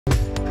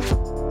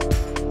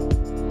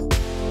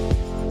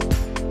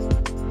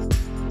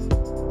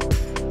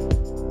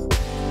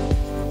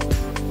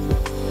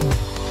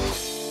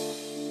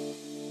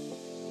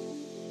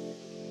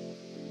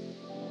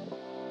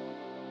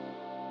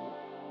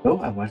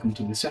Hello and welcome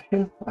to this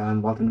session.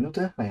 I'm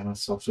Valter. I am a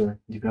software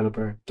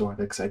developer at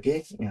Toradex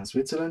AG in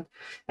Switzerland.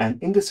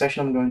 And in this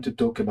session, I'm going to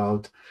talk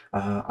about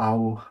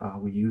how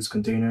we use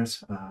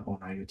containers on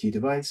IoT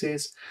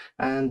devices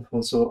and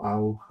also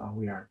how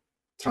we are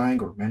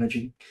trying or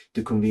managing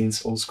to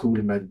convince old school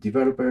embedded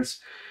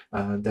developers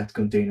that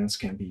containers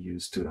can be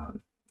used to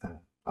run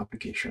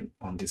application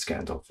on this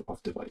kind of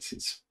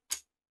devices.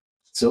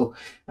 So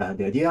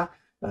the idea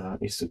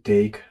is to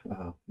take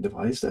a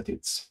device that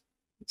it's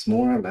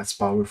more or less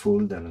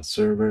powerful than a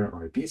server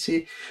or a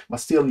PC, but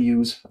still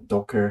use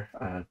Docker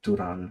to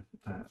run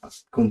a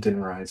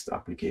containerized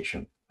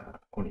application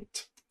on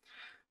it.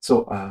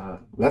 So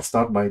let's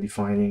start by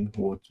defining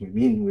what we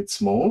mean with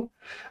small.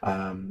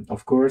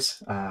 Of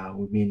course,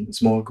 we mean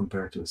small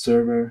compared to a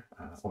server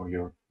or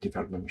your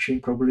development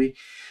machine probably,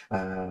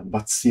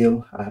 but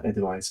still a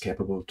device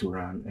capable to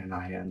run an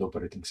high-end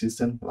operating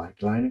system like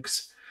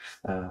Linux.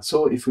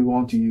 So if we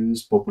want to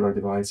use popular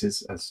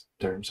devices as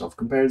terms of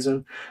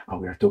comparison,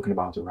 we are talking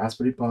about a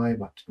Raspberry Pi,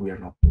 but we are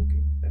not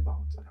talking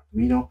about an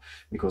Arduino,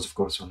 because of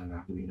course on an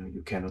Arduino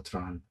you cannot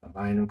run a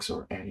Linux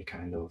or any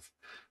kind of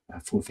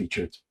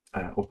full-featured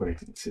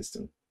operating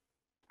system.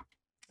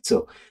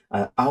 So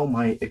how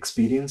my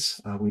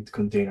experience with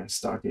containers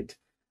started.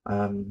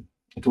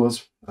 It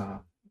was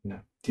in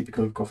a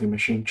typical coffee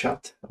machine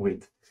chat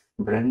with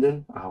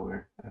Brandon,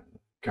 our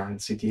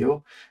current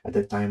CTO. At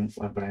that time,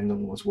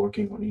 Brandon was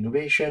working on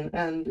innovation,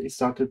 and he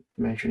started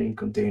mentioning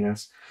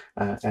containers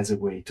as a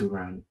way to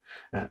run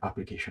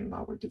application on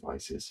our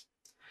devices.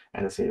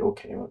 And I say,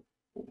 okay, well,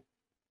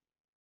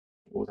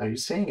 what are you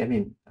saying? I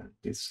mean,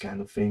 this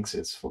kind of things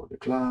is for the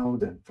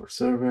cloud and for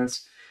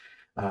servers.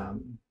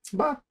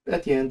 But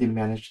at the end, he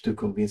managed to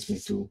convince me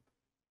to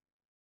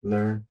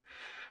learn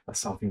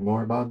something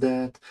more about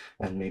that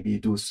and maybe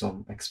do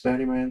some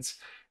experiments.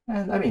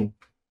 And I mean,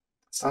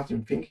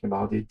 starting thinking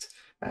about it,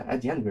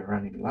 at the end, we're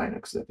running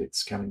Linux that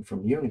it's coming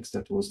from Unix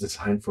that was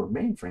designed for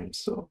mainframes.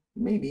 So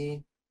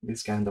maybe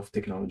this kind of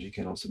technology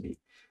can also be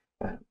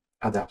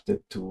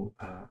adapted to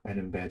an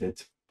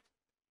embedded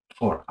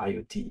or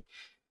IoT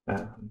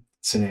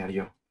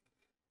scenario.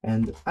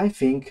 And I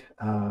think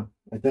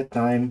at that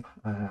time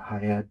I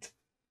had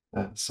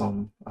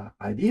some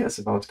ideas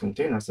about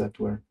containers that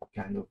were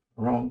kind of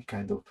wrong,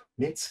 kind of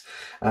myths.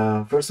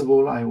 First of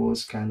all, I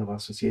was kind of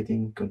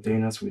associating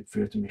containers with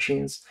virtual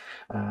machines.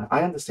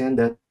 I understand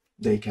that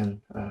they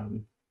can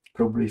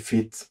probably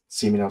fit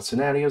similar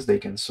scenarios, they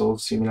can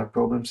solve similar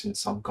problems in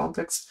some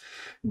contexts,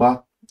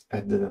 but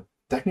at the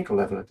technical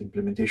level, at the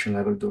implementation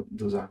level,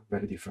 those are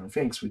very different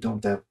things. We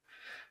don't have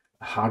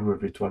hardware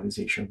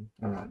virtualization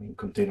running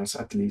containers,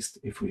 at least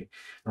if we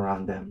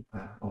run them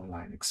on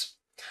Linux.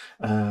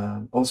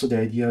 Also, the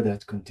idea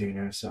that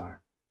containers are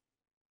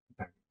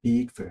very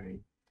big, very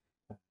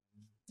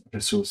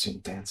resource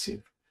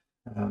intensive,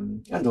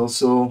 and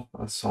also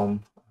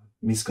some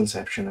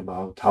misconception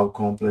about how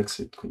complex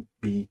it could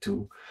be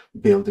to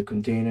build a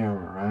container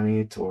or run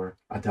it or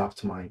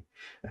adapt my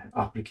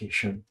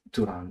application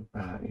to run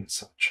in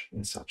such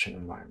an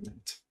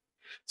environment.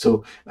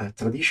 So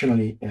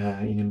traditionally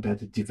in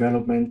embedded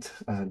development,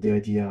 the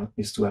idea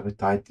is to have a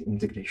tight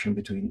integration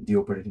between the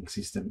operating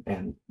system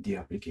and the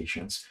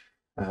applications.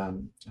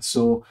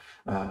 So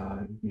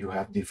you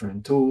have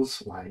different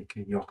tools like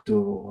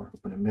Yocto or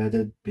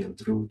OpenEmbedded,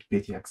 BuildRoot,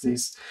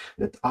 BTXDist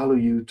that allow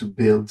you to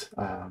build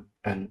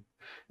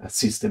a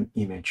system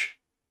image.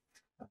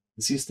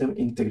 The system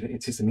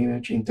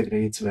image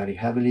integrates very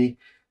heavily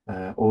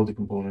all the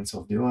components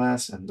of the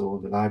OS and all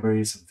the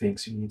libraries and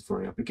things you need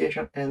for your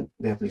application and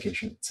the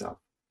application itself.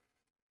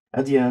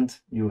 At the end,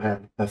 you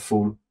have a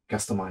full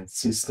customized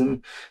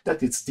system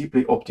that is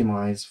deeply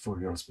optimized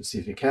for your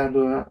specific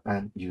hardware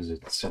and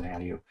usage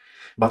scenario.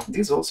 But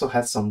this also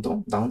has some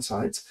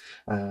downsides.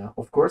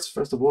 Of course,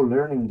 first of all,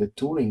 learning the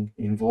tooling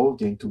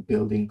involved into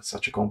building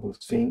such a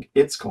complex thing,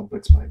 it's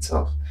complex by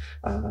itself.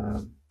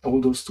 All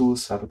those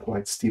tools have a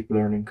quite steep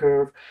learning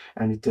curve,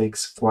 and it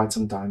takes quite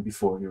some time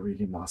before you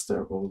really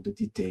master all the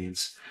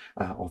details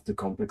of the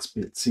complex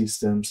build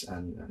systems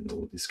and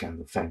all these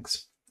kind of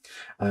things.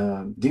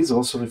 This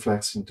also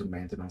reflects into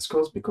maintenance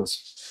costs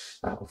because,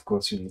 of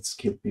course, you need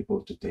skilled people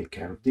to take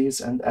care of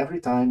this. And every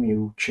time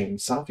you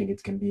change something,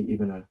 it can be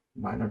even a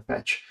minor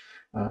patch.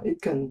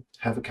 It can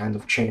have a kind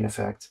of chain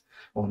effect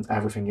on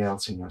everything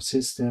else in your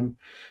system,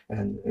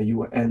 and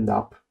you end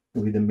up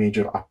with a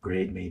major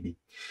upgrade maybe.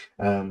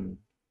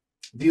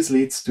 This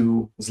leads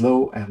to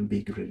slow and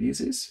big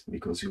releases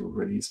because you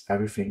release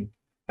everything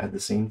at the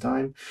same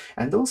time,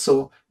 and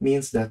also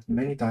means that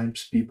many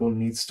times people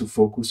needs to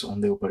focus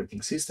on the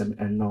operating system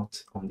and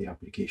not on the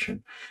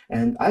application.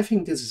 And I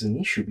think this is an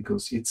issue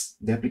because it's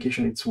the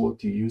application, it's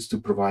what you use to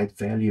provide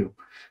value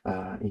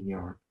in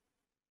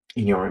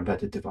your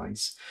embedded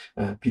device.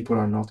 People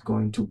are not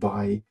going to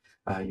buy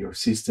your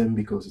system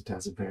because it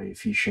has a very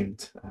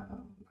efficient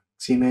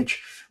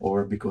image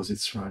or because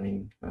it's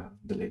running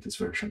the latest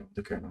version of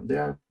the kernel. They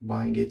are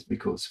buying it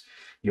because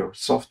your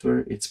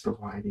software it's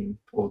providing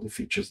all the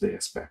features they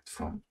expect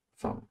from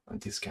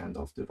this kind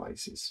of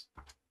devices.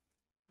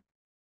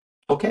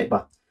 Okay,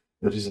 but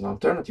there is an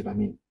alternative. I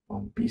mean,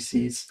 on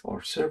PCs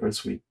or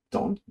servers, we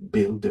don't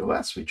build the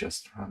OS, we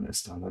just run a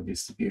standard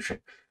distribution.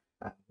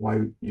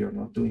 Why you're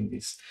not doing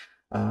this?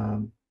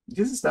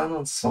 This is done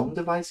on some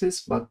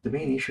devices, but the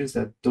main issue is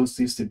that those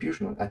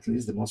distributions, at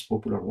least the most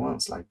popular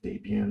ones like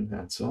Debian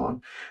and so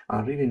on,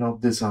 are really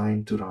not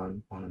designed to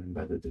run on an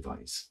embedded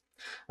device.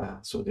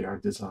 So they are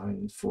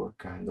designed for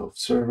kind of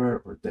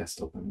server or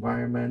desktop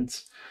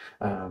environments.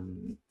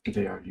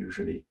 They are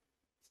usually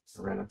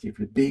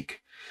relatively big.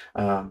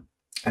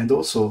 And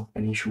also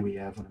an issue we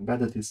have on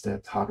embedded is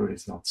that hardware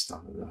is not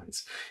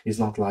standardized. It's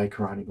not like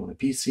running on a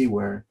PC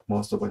where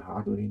most of the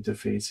hardware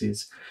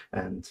interfaces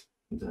and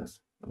the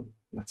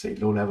let's say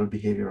low-level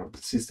behavior of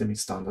the system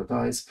is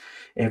standardized.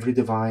 Every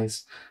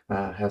device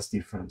has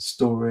different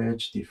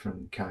storage,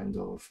 different kind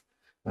of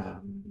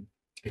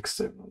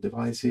external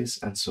devices,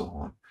 and so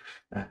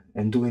on.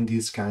 And doing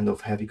this kind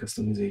of heavy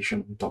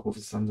customization on top of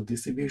the standard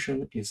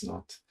distribution is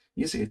not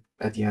easy.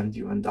 At the end,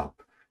 you end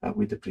up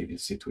with the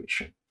previous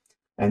situation.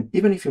 And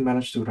even if you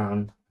manage to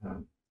run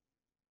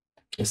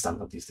a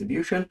standard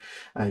distribution,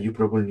 you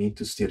probably need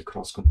to still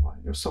cross-compile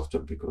your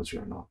software because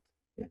you're not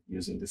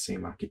using the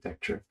same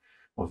architecture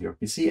of your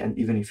PC. And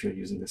even if you're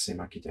using the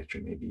same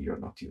architecture, maybe you're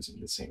not using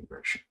the same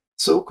version.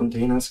 So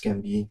containers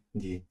can be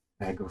the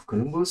egg of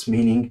Columbus,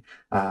 meaning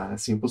a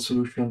simple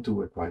solution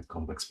to a quite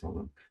complex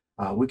problem.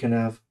 We can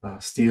have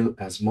still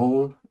a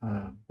small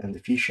and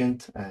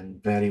efficient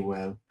and very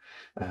well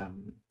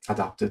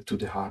adapted to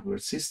the hardware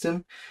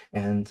system.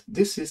 And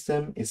this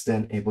system is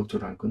then able to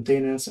run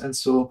containers. And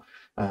so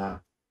to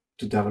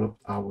develop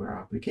our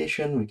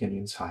application, we can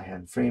use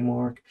high-end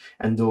framework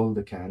and all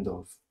the kind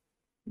of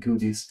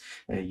goodies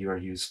you are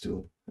used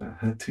to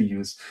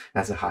use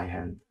as a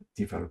high-end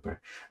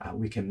developer.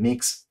 We can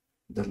mix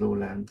the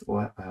low-end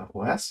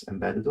OS,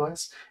 embedded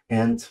OS,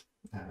 and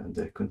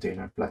the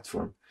container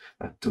platform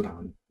to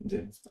run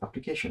the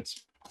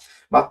applications.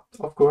 But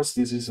of course,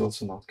 this is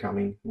also not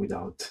coming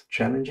without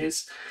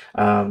challenges.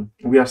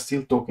 We are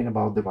still talking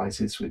about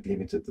devices with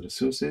limited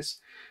resources.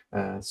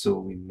 So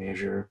we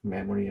measure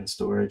memory and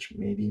storage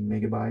maybe in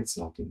megabytes,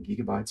 not in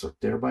gigabytes or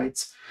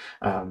terabytes.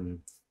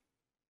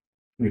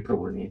 We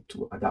probably need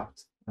to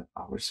adapt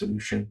our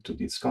solution to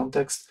this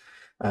context.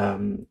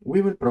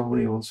 We will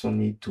probably also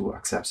need to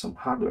accept some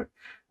hardware.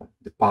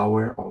 The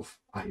power of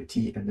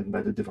IoT and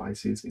embedded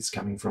devices is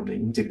coming from the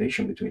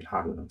integration between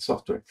hardware and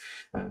software.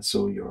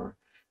 So your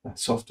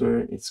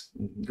software is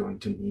going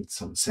to need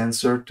some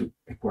sensor to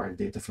acquire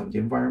data from the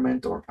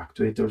environment or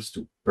actuators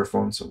to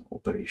perform some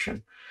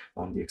operation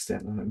on the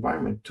external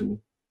environment to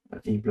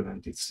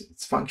implement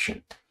its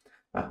function.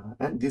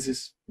 And this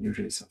is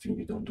usually something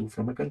you don't do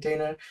from a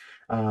container.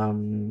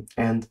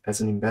 And as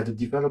an embedded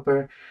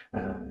developer,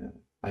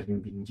 I've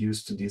been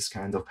used to this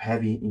kind of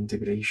heavy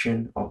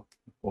integration of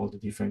all the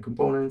different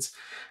components.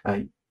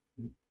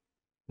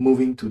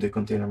 Moving to the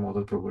container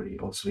model probably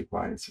also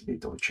requires a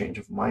bit of a change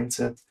of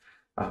mindset,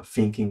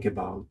 thinking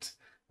about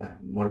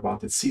more about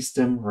the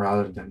system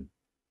rather than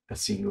a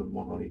single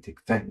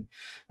monolithic thing.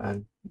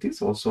 And this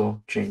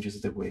also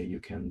changes the way you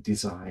can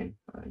design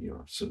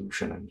your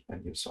solution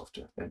and your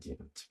software at the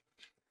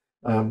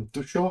end.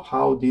 To show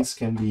how this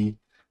can be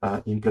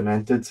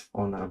implemented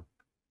on a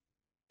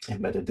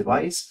embedded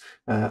device,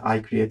 I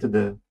created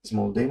a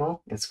small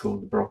demo. It's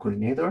called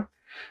Broccolinator.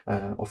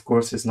 Of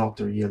course, it's not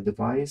a real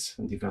device.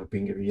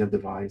 Developing a real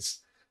device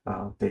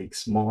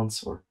takes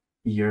months or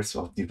years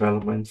of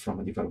development from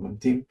a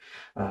development team.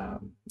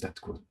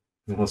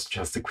 It was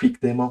just a quick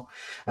demo,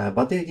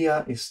 but the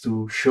idea is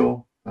to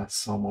show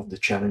some of the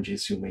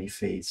challenges you may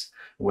face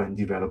when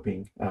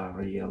developing a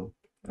real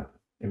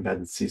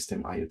embedded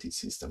system, IoT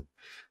system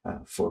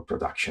for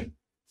production.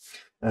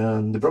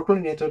 The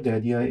Broccolinator, the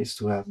idea is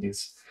to have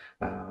this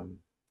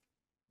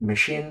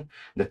machine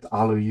that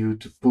allow you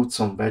to put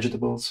some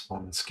vegetables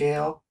on a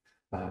scale,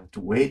 to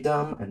weigh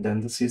them, and then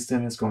the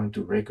system is going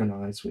to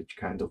recognize which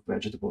kind of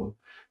vegetable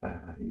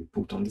you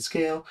put on the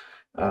scale,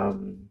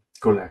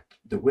 collect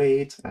the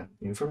weight and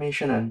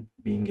information, and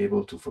being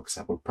able to, for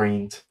example,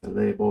 print a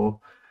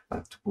label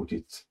to put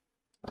it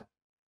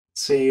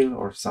sale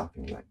or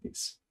something like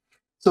this.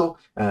 So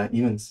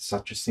even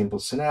such a simple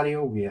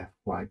scenario, we have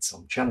quite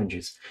some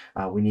challenges.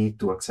 We need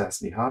to access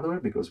the hardware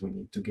because we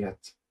need to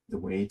get the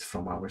weight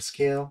from our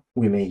scale.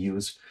 We may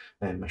use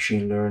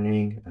machine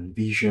learning and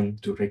vision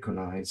to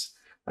recognize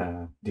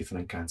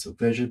different kinds of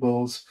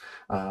vegetables.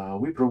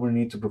 We probably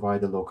need to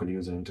provide a local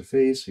user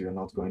interface. You're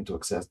not going to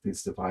access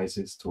these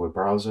devices through a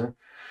browser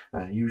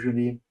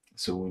usually.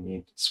 So we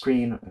need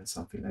screen and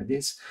something like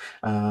this.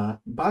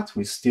 But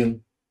we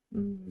still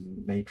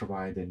may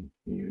provide an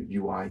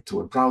UI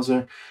to a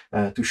browser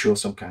to show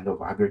some kind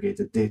of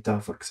aggregated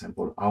data, for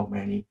example, how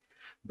many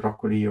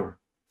broccoli or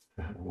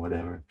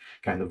whatever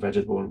kind of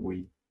vegetable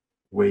we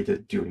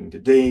weighted during the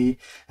day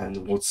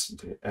and what's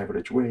the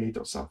average weight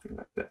or something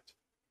like that.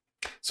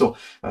 So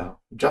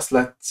just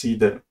let's see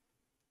the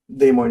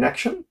demo in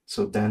action,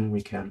 so then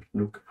we can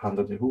look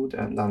under the hood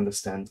and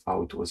understand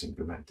how it was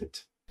implemented.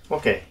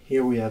 Okay,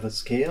 here we have a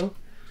scale.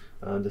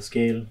 The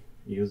scale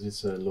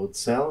uses a load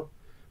cell.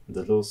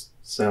 The load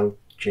cell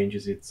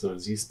changes its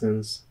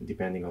resistance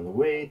depending on the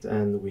weight,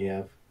 and we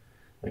have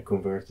a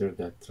converter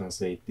that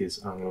translates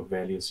these analog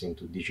values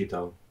into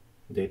digital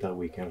data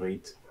we can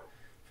read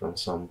from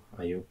some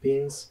I/O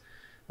pins.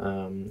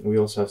 We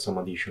also have some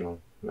additional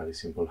very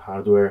simple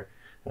hardware,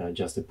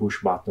 just a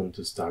push button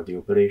to start the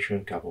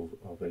operation, couple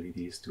of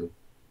LEDs to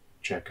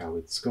check how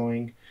it's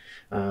going.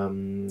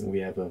 We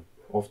have a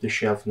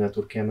off-the-shelf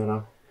network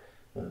camera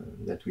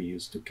that we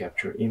use to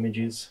capture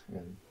images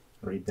and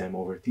read them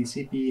over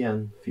TCP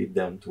and feed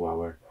them to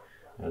our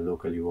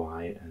local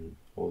UI and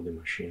all the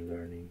machine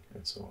learning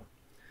and so on.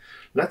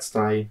 Let's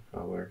try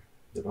our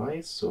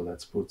device. So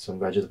let's put some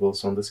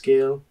vegetables on the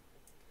scale,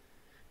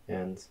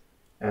 and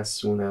as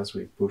soon as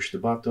we push the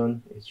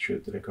button, it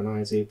should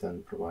recognize it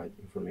and provide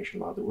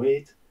information about the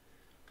weight.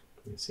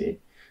 You see,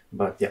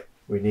 but yeah,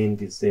 we named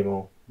this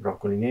demo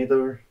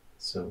Broccolinator,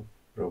 so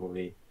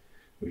probably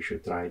we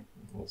should try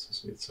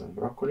also with some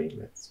broccoli.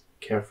 Let's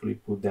carefully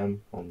put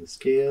them on the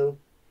scale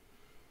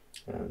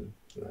and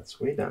let's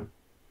weigh them.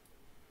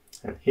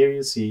 And here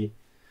you see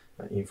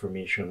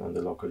information on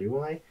the local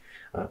UI.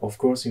 Of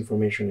course,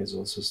 information is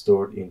also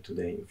stored into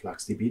the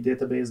InfluxDB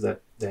database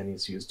that then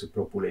is used to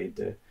populate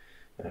the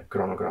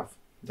chronograph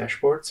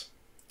dashboards.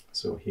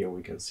 So here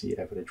we can see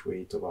average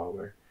weight of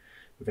our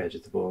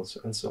vegetables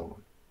and so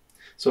on.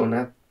 So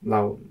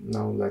now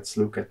let's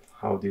look at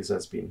how this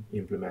has been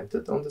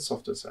implemented on the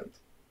software side.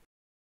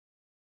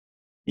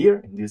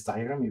 Here in this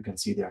diagram, you can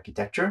see the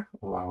architecture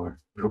of our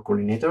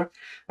Broccolinator.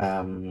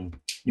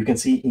 You can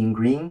see in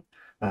green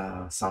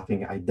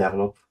something I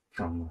developed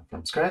from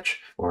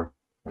scratch or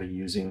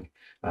reusing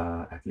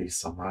at least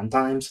some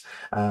runtimes.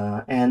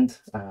 And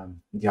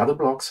the other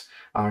blocks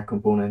are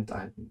components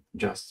I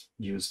just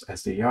used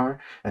as they are.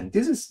 And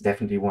this is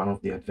definitely one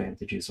of the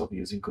advantages of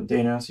using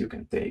containers. You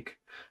can take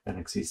an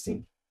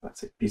existing,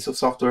 let's say, piece of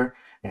software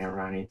and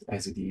run it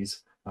as it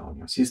is on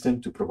your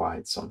system to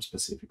provide some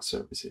specific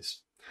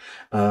services.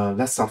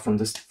 Let's start from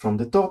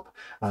the top.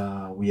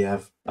 We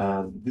have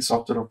the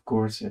software, of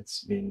course.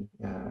 It's been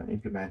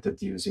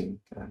implemented using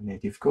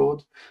native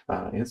code.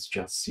 It's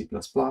just C++.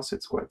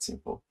 It's quite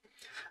simple.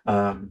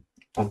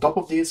 On top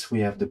of this, we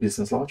have the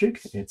business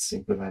logic. It's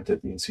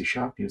implemented in C#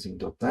 using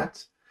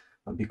 .NET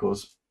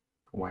because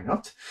why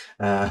not?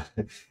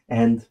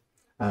 And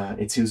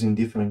it's using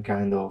different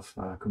kind of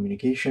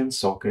communication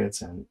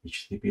sockets and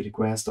HTTP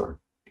requests or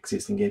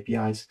existing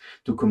APIs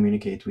to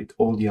communicate with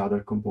all the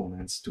other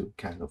components to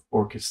kind of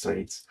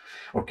orchestrate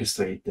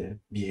the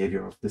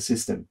behavior of the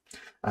system.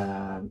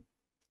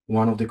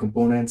 One of the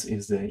components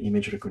is the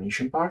image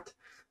recognition part.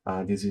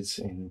 This is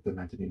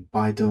implemented in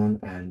Python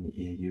and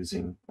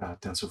using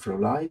TensorFlow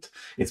Lite.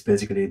 It's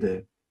basically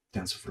the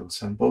TensorFlow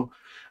sample,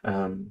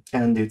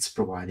 and it's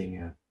providing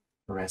a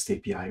REST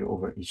API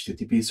over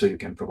HTTP, so you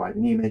can provide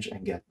an image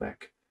and get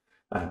back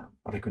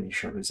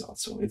recognition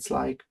results. So it's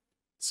like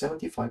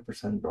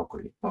 75%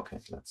 broccoli. Okay,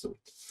 let's do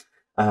it.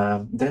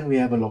 Then we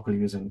have a local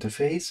user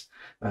interface.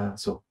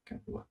 So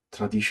kind of a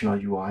traditional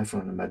UI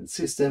for an embedded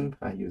system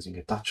using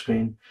a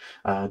touchscreen.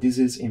 This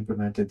is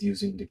implemented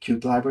using the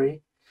Qt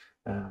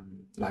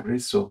library.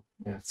 So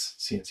it's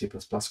C and C++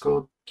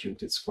 code.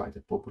 Qt is quite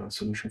a popular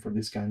solution for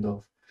this kind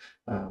of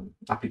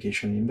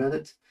application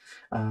embedded.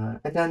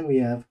 And then we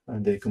have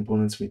the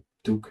components we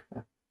took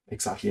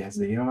exactly as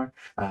they are.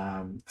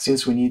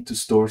 Since we need to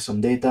store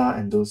some data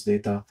and those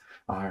data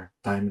are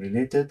time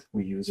related,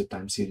 we use a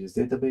time series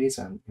database,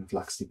 and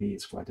InfluxDB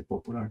is quite a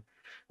popular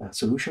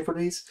solution for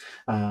this.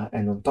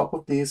 And on top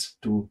of this,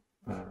 to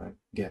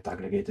get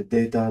aggregated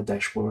data,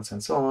 dashboards,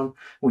 and so on,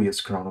 we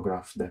use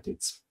Chronograph, that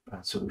it's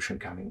a solution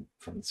coming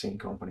from the same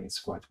company. It's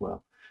quite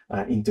well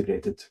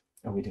integrated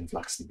with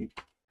InfluxDB.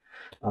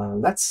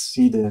 Let's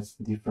see the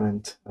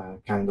different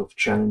kind of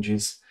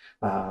challenges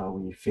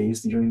we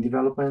face during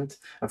development.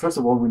 First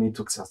of all, we need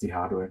to access the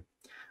hardware.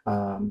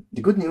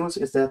 The good news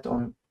is that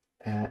on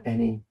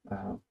any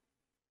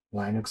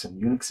Linux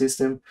and Unix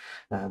system,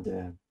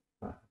 the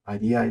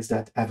idea is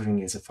that everything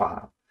is a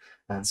file.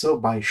 And so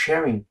by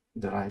sharing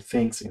the right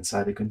things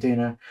inside the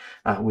container,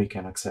 we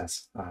can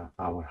access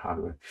our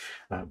hardware.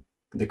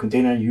 The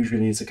container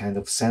usually is a kind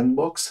of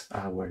sandbox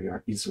where you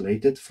are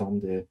isolated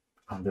from the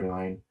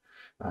underlying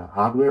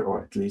hardware,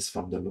 or at least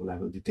from the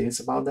low-level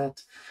details about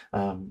that.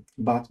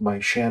 But by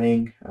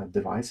sharing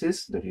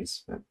devices, there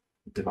is a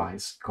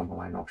device command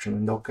line option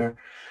in Docker,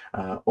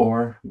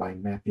 or by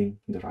mapping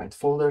the right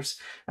folders,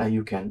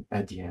 you can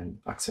at the end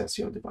access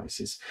your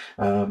devices.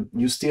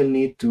 You still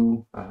need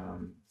to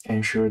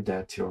ensure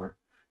that your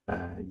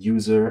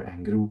user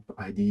and group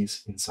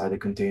IDs inside the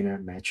container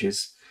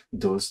matches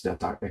those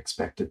that are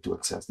expected to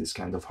access this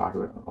kind of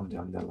hardware on the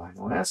underlying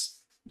OS.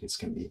 This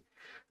can be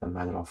a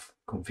matter of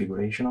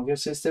configuration of your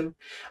system.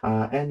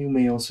 And you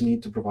may also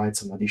need to provide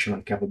some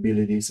additional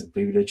capabilities and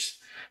privileges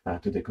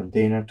to the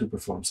container to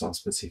perform some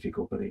specific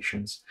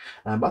operations.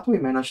 But we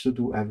managed to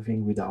do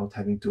everything without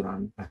having to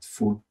run at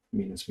full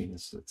minus,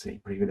 let's say,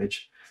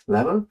 privilege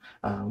level.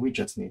 We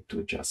just need to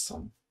adjust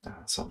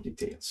some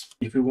details.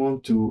 If we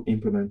want to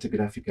implement a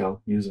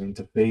graphical user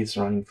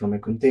interface running from a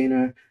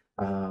container,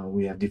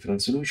 We have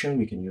different solutions.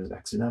 We can use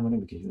XLM,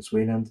 we can use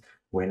Wayland.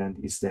 Wayland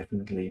is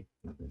definitely,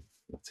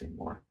 let's say,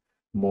 more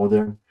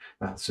modern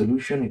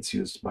solution. It's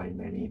used by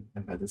many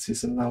embedded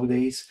systems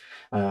nowadays,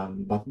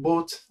 but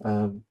both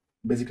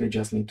basically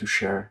just need to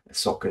share a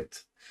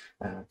socket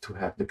to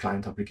have the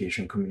client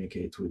application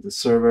communicate with the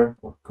server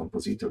or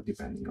compositor,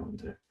 depending on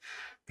the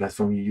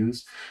platform you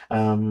use.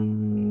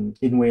 In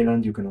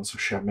Wayland, you can also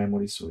share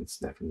memory, so it's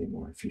definitely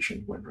more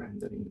efficient when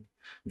rendering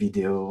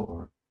video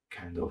or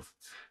kind of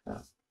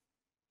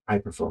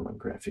high-performance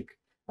graphic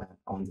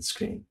on the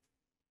screen.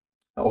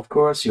 Of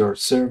course, your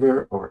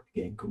server or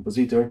game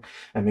compositor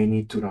may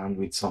need to run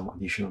with some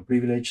additional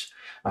privilege.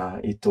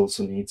 It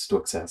also needs to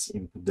access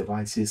input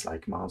devices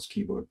like mouse,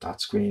 keyboard,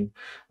 touchscreen.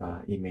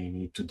 It may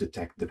need to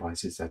detect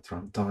devices at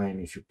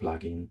runtime if you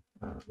plug in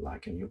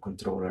like a new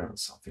controller or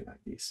something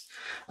like this.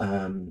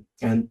 And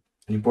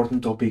an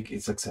important topic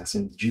is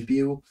accessing the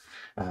GPU,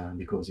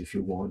 because if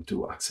you want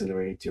to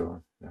accelerate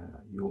your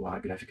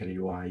UI, graphical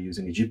UI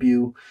using a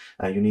GPU,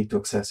 you need to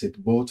access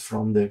it both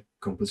from the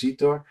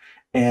compositor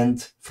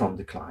and from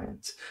the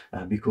client,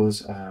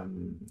 because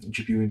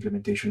GPU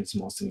implementation is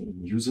mostly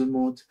in user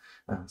mode.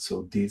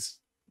 So this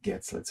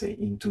gets, let's say,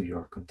 into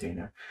your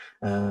container.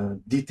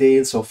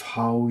 Details of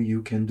how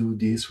you can do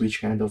this,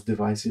 which kind of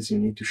devices you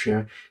need to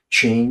share,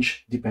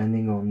 change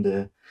depending on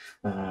the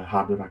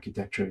hardware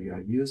architecture you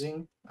are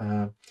using.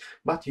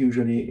 But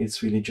usually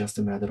it's really just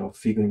a matter of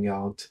figuring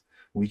out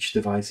which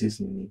devices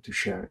you need to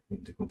share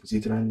in the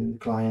compositor and in the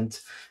client,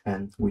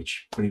 and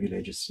which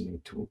privileges you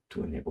need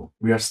to enable.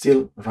 We are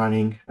still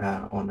running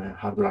on a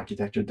hardware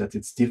architecture that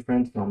is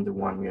different from the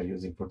one we are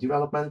using for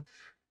development.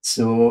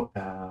 So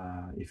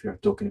if we are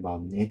talking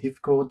about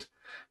native code,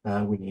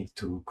 we need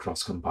to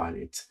cross-compile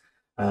it.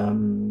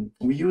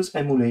 We use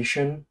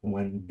emulation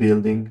when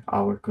building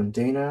our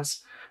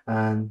containers,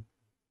 and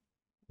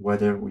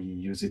whether we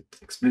use it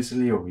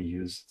explicitly or we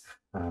use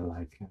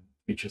like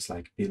features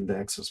like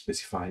buildx or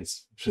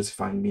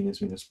specifying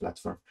minus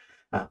platform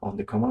on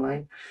the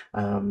command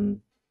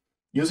line.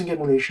 Using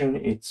emulation,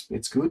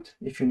 it's good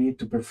if you need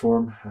to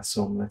perform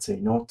some, let's say,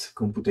 not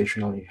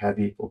computationally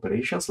heavy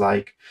operations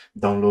like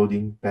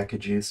downloading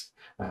packages,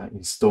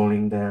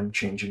 installing them,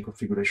 changing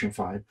configuration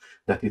file.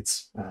 That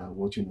it's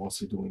what you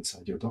mostly do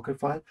inside your Docker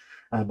file.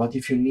 But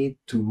if you need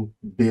to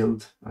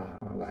build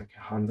like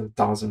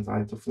 100,000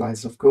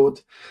 lines of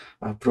code,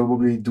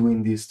 probably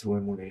doing this through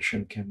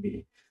emulation can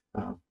be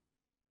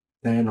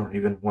 10 or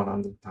even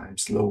 100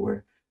 times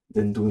slower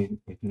than doing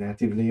it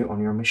natively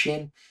on your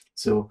machine.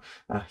 So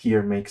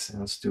here makes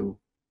sense to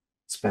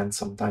spend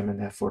some time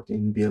and effort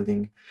in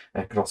building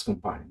a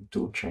cross-compiling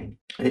toolchain.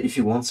 If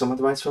you want some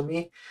advice from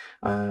me,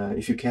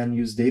 if you can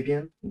use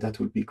Debian,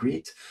 that would be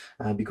great,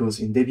 because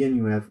in Debian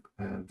you have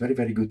very,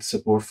 very good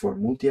support for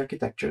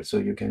multi-architecture, so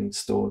you can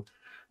install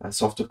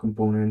software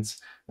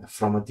components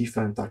from a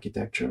different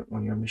architecture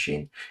on your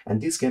machine.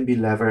 And this can be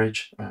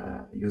leveraged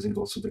using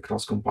also the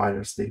cross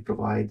compilers they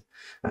provide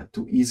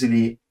to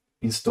easily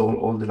install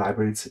all the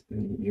libraries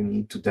you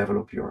need to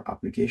develop your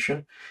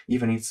application,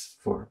 even if it's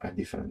for a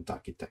different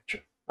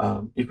architecture.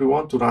 If we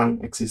want to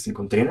run existing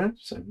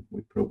containers, and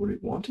we probably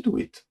want to do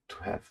it to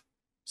have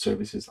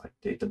services like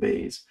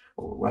database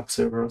or web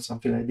server or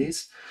something like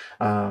this,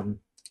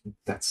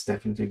 that's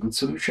definitely a good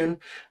solution.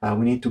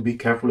 We need to be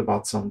careful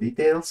about some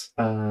details.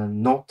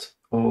 Not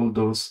all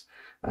those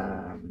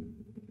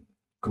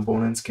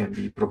components can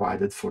be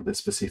provided for the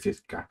specific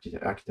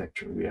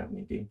architecture we are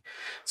needing.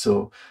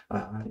 So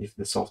if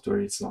the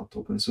software is not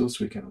open source,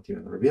 we cannot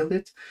even rebuild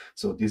it.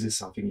 So this is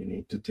something you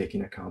need to take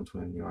in account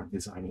when you are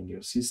designing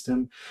your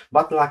system.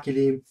 But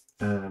luckily,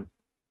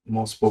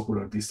 most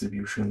popular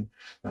distribution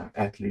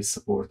at least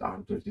support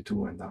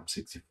ARM32 and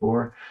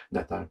ARM64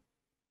 that are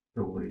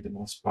probably the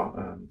most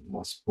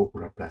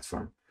popular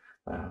platform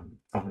on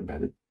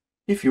embedded.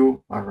 If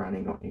you are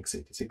running on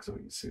x86 or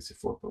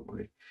x64,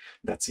 probably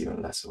that's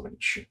even less of an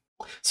issue.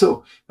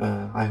 So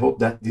I hope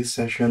that this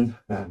session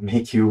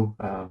make you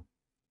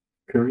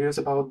curious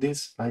about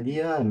this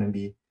idea and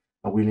maybe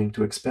are willing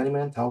to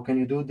experiment. How can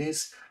you do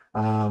this?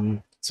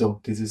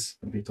 So this is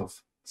a bit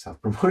of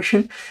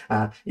self-promotion.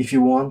 If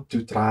you want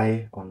to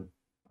try on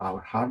our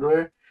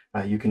hardware,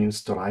 you can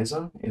use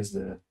Toradex, is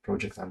the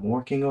project I'm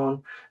working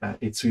on.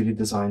 It's really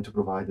designed to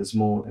provide a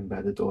small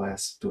embedded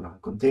OS to run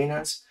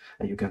containers.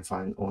 You can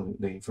find all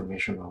the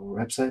information on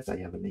our website. I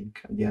have a link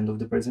at the end of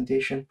the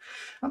presentation.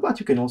 But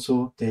you can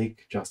also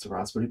take just a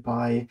Raspberry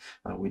Pi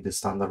with the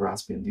standard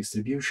Raspbian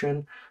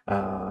distribution.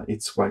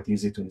 It's quite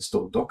easy to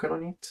install Docker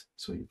on it,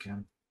 so you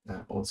can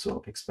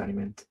also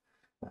experiment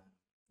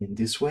in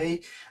this way.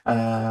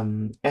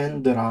 And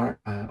there are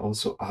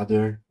also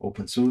other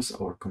open source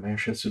or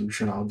commercial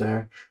solutions out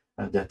there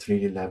that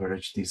really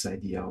leverage this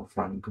idea of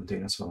running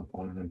containers on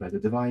an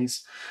embedded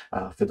device.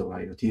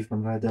 Fedora IoT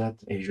from Red Hat,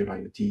 Azure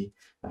IoT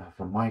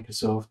from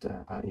Microsoft,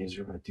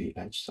 Azure IoT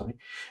Edge, sorry,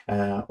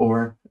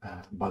 or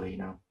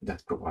Balena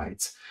that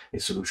provides a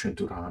solution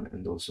to run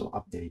and also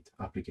update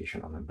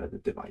application on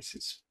embedded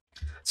devices.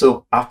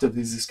 So after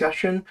this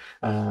discussion,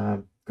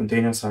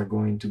 containers are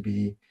going to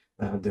be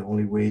the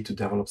only way to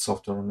develop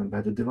software on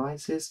embedded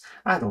devices?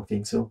 I don't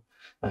think so.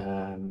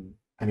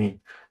 I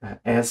mean,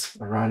 as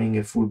running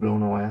a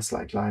full-blown OS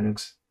like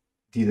Linux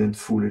didn't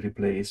fully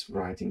replace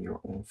writing your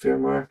own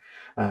firmware,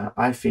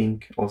 I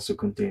think also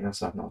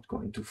containers are not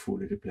going to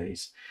fully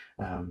replace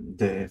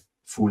the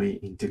fully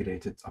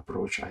integrated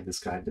approach I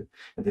described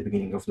at the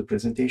beginning of the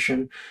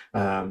presentation.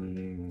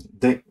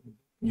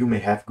 You may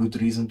have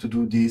good reason to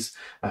do this.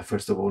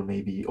 First of all,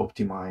 maybe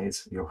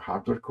optimize your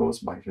hardware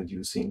costs by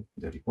reducing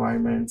the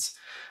requirements,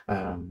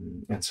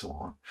 and so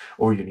on.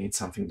 Or you need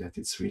something that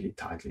is really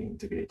tightly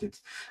integrated.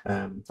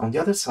 On the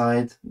other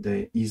side,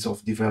 the ease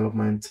of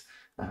development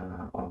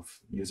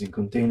of using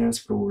containers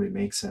probably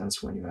makes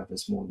sense when you have a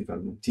small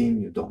development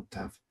team. You don't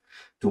have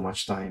too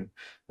much time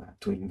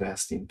to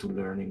invest into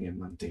learning and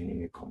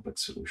maintaining a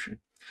complex solution.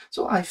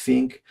 So I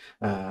think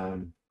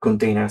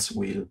containers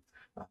will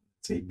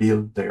say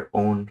build their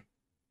own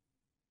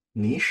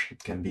niche.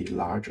 It can be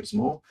large or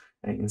small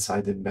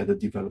inside the embedded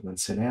development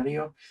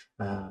scenario.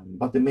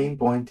 But the main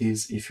point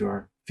is, if you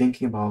are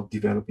thinking about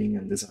developing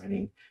and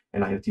designing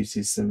an IoT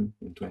system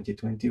in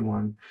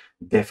 2021,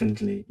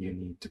 definitely you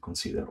need to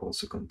consider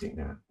also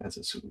container as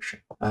a solution.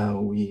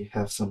 We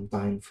have some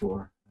time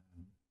for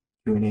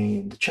Q&A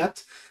in the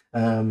chat.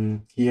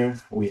 Here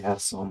we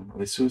have some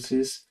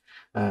resources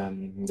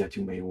that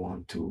you may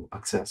want to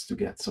access to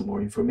get some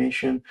more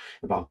information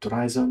about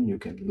Horizon. You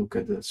can look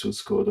at the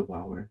source code of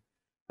our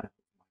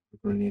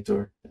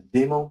coordinator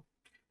demo.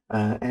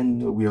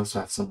 And we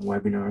also have some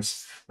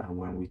webinars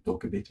when we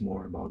talk a bit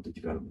more about the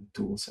development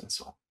tools and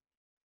so on.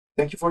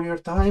 Thank you for your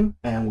time,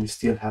 and we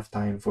still have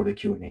time for the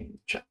Q&A in the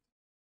chat.